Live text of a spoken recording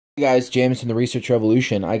Hey guys, James from the Research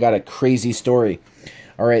Revolution. I got a crazy story.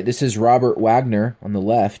 All right, this is Robert Wagner on the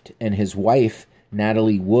left and his wife,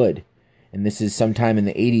 Natalie Wood. And this is sometime in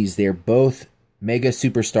the 80s. They're both mega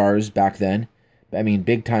superstars back then. I mean,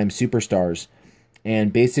 big time superstars.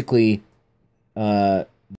 And basically, they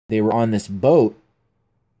were on this boat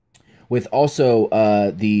with also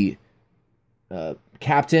the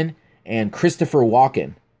captain and Christopher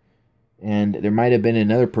Walken. And there might have been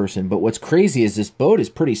another person. But what's crazy is this boat is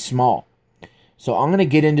pretty small. So I'm going to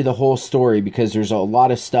get into the whole story because there's a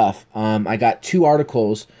lot of stuff. I got two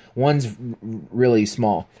articles. One's really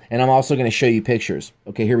small. And I'm also going to show you pictures.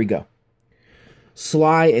 Okay, here we go.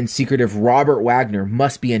 Sly and secretive Robert Wagner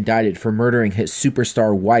must be indicted for murdering his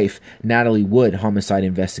superstar wife, Natalie Wood, homicide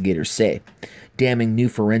investigators say. Damning new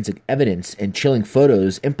forensic evidence and chilling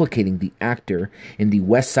photos implicating the actor in the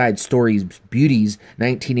West Side Story's Beauty's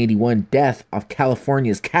 1981 death off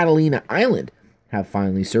California's Catalina Island have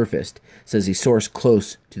finally surfaced, says a source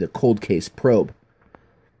close to the cold case probe.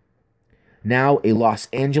 Now a Los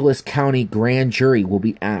Angeles County grand jury will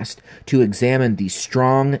be asked to examine the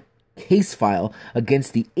strong case file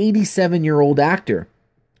against the 87-year-old actor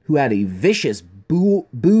who had a vicious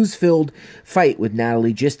booze-filled fight with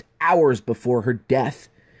Natalie just hours before her death.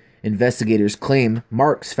 Investigators claim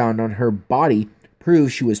marks found on her body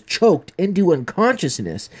prove she was choked into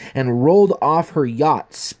unconsciousness and rolled off her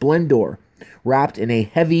yacht, Splendor, wrapped in a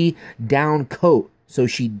heavy down coat, so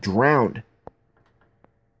she drowned.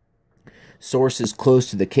 Sources close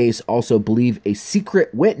to the case also believe a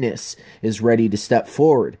secret witness is ready to step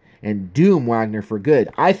forward and doom Wagner for good.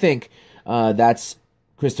 I think that's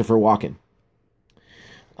Christopher Walken.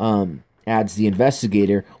 Adds the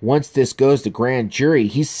investigator, once this goes to grand jury,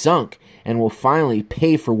 he's sunk and will finally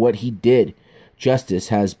pay for what he did. Justice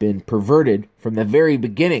has been perverted from the very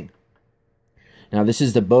beginning. Now, this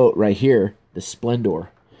is the boat right here, the Splendor.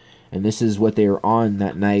 And this is what they were on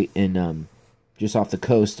that night in just off the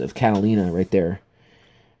coast of Catalina right there.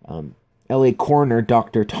 L.A. coroner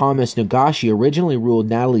Dr. Thomas Nagashi originally ruled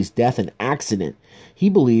Natalie's death an accident. He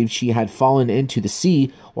believed she had fallen into the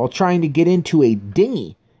sea while trying to get into a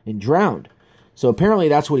dinghy and drowned. So apparently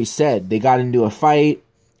that's what he said. They got into a fight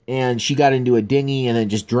and she got into a dinghy and then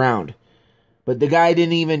just drowned. But the guy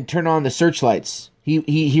didn't even turn on the searchlights.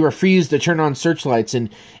 He refused to turn on searchlights and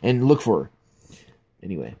look for her.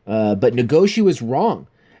 Anyway, but Nagashi was wrong.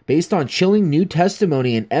 Based on chilling new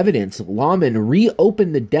testimony and evidence, lawmen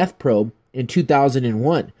reopened the death probe in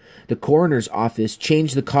 2001. The coroner's office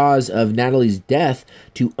changed the cause of Natalie's death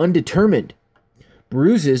to undetermined.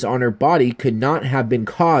 Bruises on her body could not have been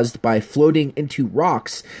caused by floating into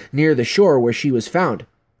rocks near the shore where she was found.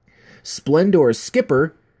 Splendor's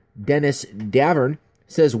skipper, Dennis Davern,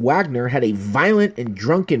 says Wagner had a violent and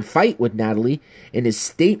drunken fight with Natalie in his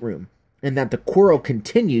stateroom and that the quarrel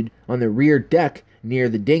continued on the rear deck near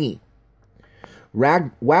the dinghy.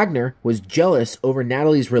 Wagner was jealous over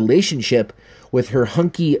Natalie's relationship with her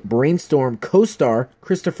hunky Brainstorm co-star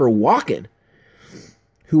Christopher Walken,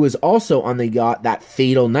 who was also on the yacht that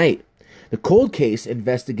fatal night. The Cold Case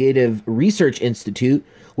Investigative Research Institute,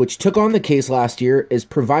 which took on the case last year, is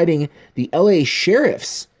providing the LA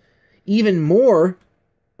sheriffs even more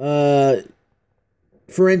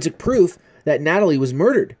forensic proof that Natalie was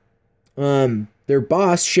murdered. Their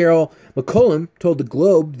boss, Cheryl McCollum, told the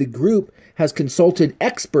Globe the group has consulted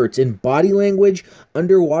experts in body language,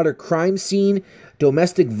 underwater crime scene,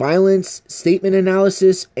 domestic violence, statement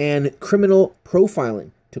analysis, and criminal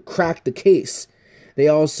profiling to crack the case. They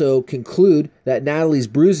also conclude that Natalie's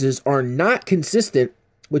bruises are not consistent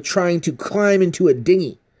with trying to climb into a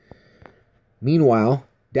dinghy. Meanwhile,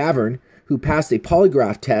 Davern, who passed a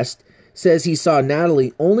polygraph test, says he saw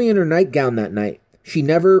Natalie only in her nightgown that night. She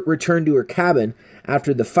never returned to her cabin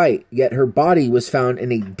after the fight, yet her body was found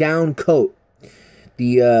in a down coat.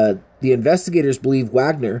 The investigators believe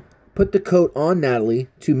Wagner put the coat on Natalie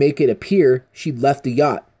to make it appear she'd left the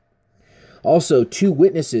yacht. Also, two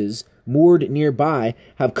witnesses moored nearby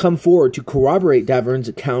have come forward to corroborate Davern's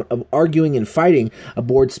account of arguing and fighting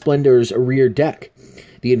aboard Splendor's rear deck.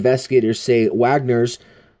 The investigators say Wagner's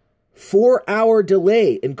 4-hour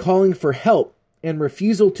delay in calling for help and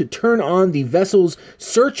refusal to turn on the vessel's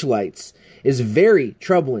searchlights is very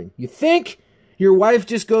troubling. You think your wife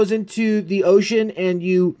just goes into the ocean and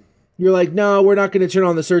you're like, no, we're not going to turn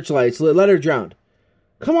on the searchlights. Let her drown.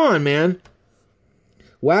 Come on, man.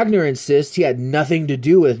 Wagner insists he had nothing to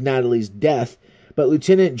do with Natalie's death, but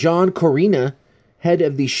Lieutenant John Corina, head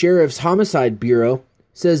of the Sheriff's Homicide Bureau,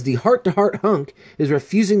 says the heart-to-heart hunk is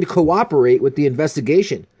refusing to cooperate with the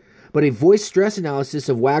investigation. But a voice stress analysis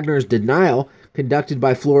of Wagner's denial, conducted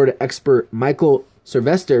by Florida expert Michael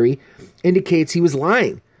Silvestri, indicates he was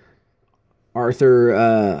lying.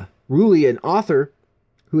 Arthur Ruley, an author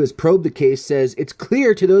who has probed the case, says it's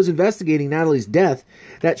clear to those investigating Natalie's death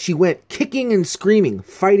that she went kicking and screaming,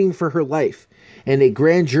 fighting for her life, and a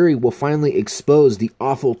grand jury will finally expose the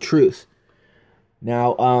awful truth.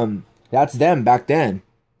 Now, that's them back then,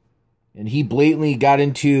 and he blatantly got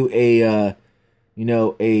into a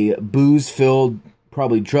booze-filled,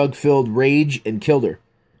 probably drug-filled rage and killed her.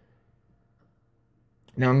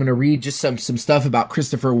 Now I'm going to read just some stuff about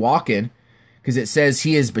Christopher Walken, because it says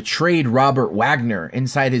he has betrayed Robert Wagner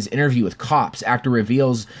inside his interview with cops. Actor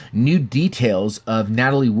reveals new details of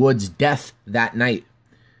Natalie Wood's death that night.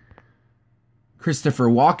 Christopher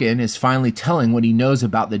Walken is finally telling what he knows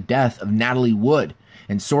about the death of Natalie Wood,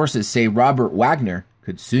 and sources say Robert Wagner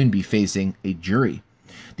could soon be facing a jury.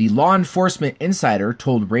 The law enforcement insider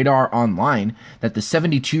told Radar Online that the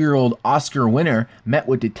 72-year-old Oscar winner met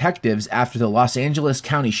with detectives after the Los Angeles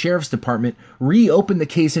County Sheriff's Department reopened the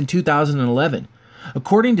case in 2011.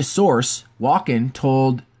 According to source, Walken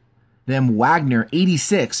told them Wagner,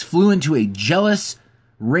 86, flew into a jealous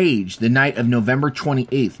rage the night of November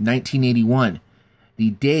 28th, 1981,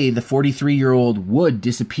 the day the 43-year-old Wood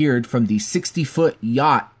disappeared from the 60-foot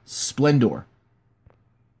yacht Splendor.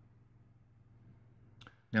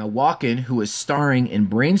 Now, Walken, who was starring in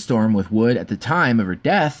Brainstorm with Wood at the time of her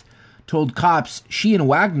death, told cops she and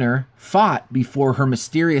Wagner fought before her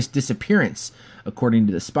mysterious disappearance, according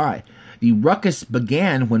to The Spy. The ruckus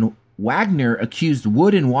began when Wagner accused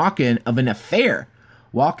Wood and Walken of an affair.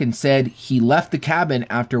 Walken said he left the cabin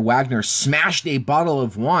after Wagner smashed a bottle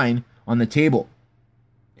of wine on the table.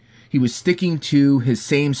 He was sticking to his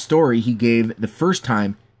same story he gave the first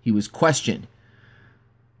time he was questioned.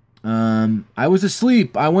 I was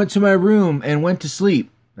asleep. I went to my room and went to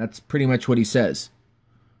sleep. That's pretty much what he says.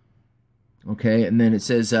 Okay, and then it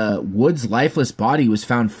says, Wood's lifeless body was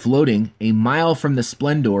found floating a mile from the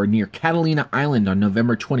Splendor near Catalina Island on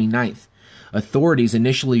November 29th. Authorities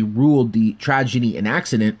initially ruled the tragedy an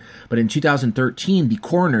accident, but in 2013, the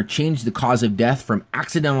coroner changed the cause of death from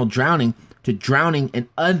accidental drowning to drowning and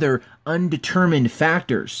other undetermined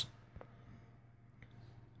factors.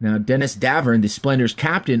 Now, Dennis Davern, the Splendor's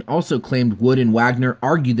captain, also claimed Wood and Wagner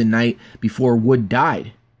argued the night before Wood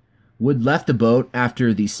died. Wood left the boat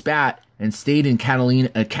after the spat and stayed in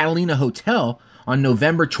a Catalina hotel on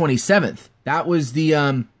November 27th. That was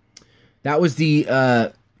the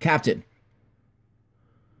captain.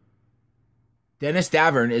 Dennis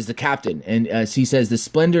Davern is the captain, and he says the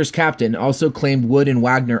Splendor's captain also claimed Wood and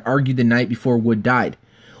Wagner argued the night before Wood died.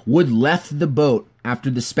 Wood left the boat after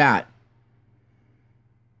the spat.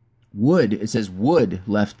 Wood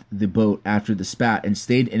left the boat after the spat and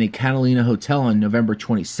stayed in a Catalina hotel on November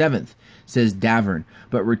 27th, says Davern,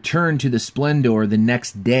 but returned to the Splendor the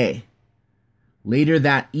next day. Later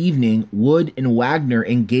that evening, Wood and Wagner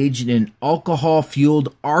engaged in an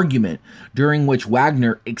alcohol-fueled argument, during which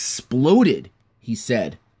Wagner exploded, he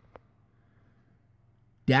said.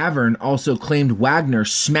 Davern also claimed Wagner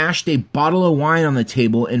smashed a bottle of wine on the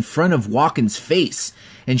table in front of Walken's face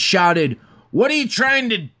and shouted, "What are you trying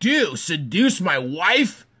to do? Seduce my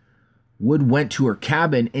wife?" Wood went to her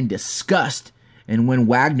cabin in disgust, and when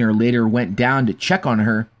Wagner later went down to check on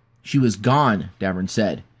her, she was gone, Davern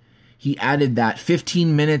said. He added that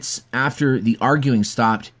 15 minutes after the arguing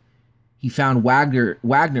stopped, he found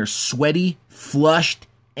Wagner sweaty, flushed,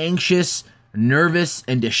 anxious, nervous,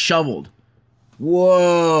 and disheveled.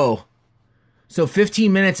 Whoa. So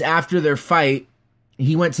 15 minutes after their fight,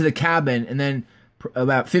 he went to the cabin, and then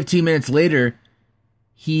about 15 minutes later,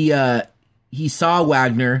 he saw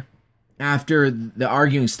Wagner after the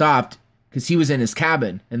arguing stopped, because he was in his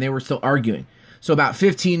cabin, and they were still arguing. So about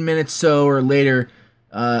 15 minutes or later,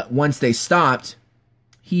 once they stopped,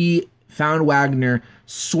 he found Wagner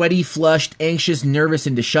sweaty, flushed, anxious, nervous,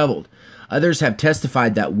 and disheveled. Others have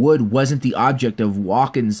testified that Wood wasn't the object of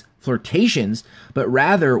Walken's flirtations, but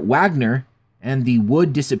rather Wagner and the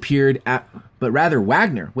Wood disappeared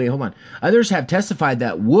Wagner. Wait, hold on. Others have testified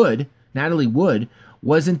that Natalie Wood,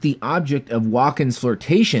 wasn't the object of Walken's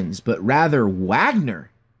flirtations, but rather Wagner.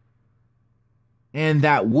 And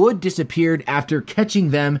that Wood disappeared after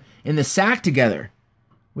catching them in the sack together.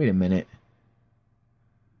 Wait a minute.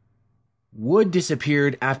 Wood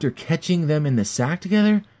disappeared after catching them in the sack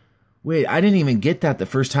together? Wait, I didn't even get that the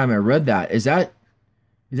first time I read that. Is that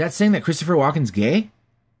saying that Christopher Walken's gay?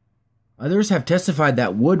 Others have testified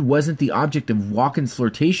that Wood wasn't the object of Walken's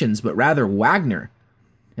flirtations, but rather Wagner,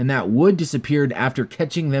 and that Wood disappeared after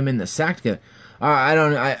catching them in the sack together. I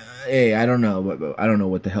don't know, but I don't know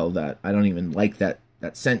what the hell that. I don't even like that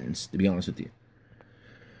sentence, to be honest with you.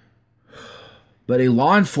 But a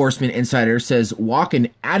law enforcement insider says Walken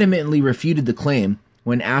adamantly refuted the claim,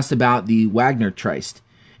 when asked about the Wagner tryst.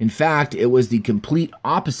 In fact, it was the complete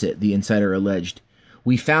opposite, the insider alleged.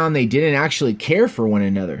 We found they didn't actually care for one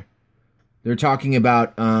another. They're talking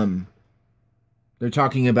about Christopher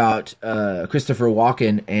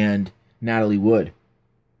Walken and Natalie Wood.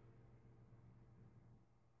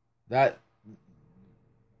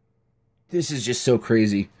 This is just so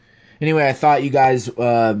crazy. Anyway, I thought you guys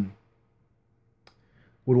would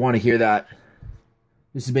want to hear that.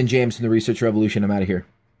 This has been James from the Research Revolution. I'm out of here.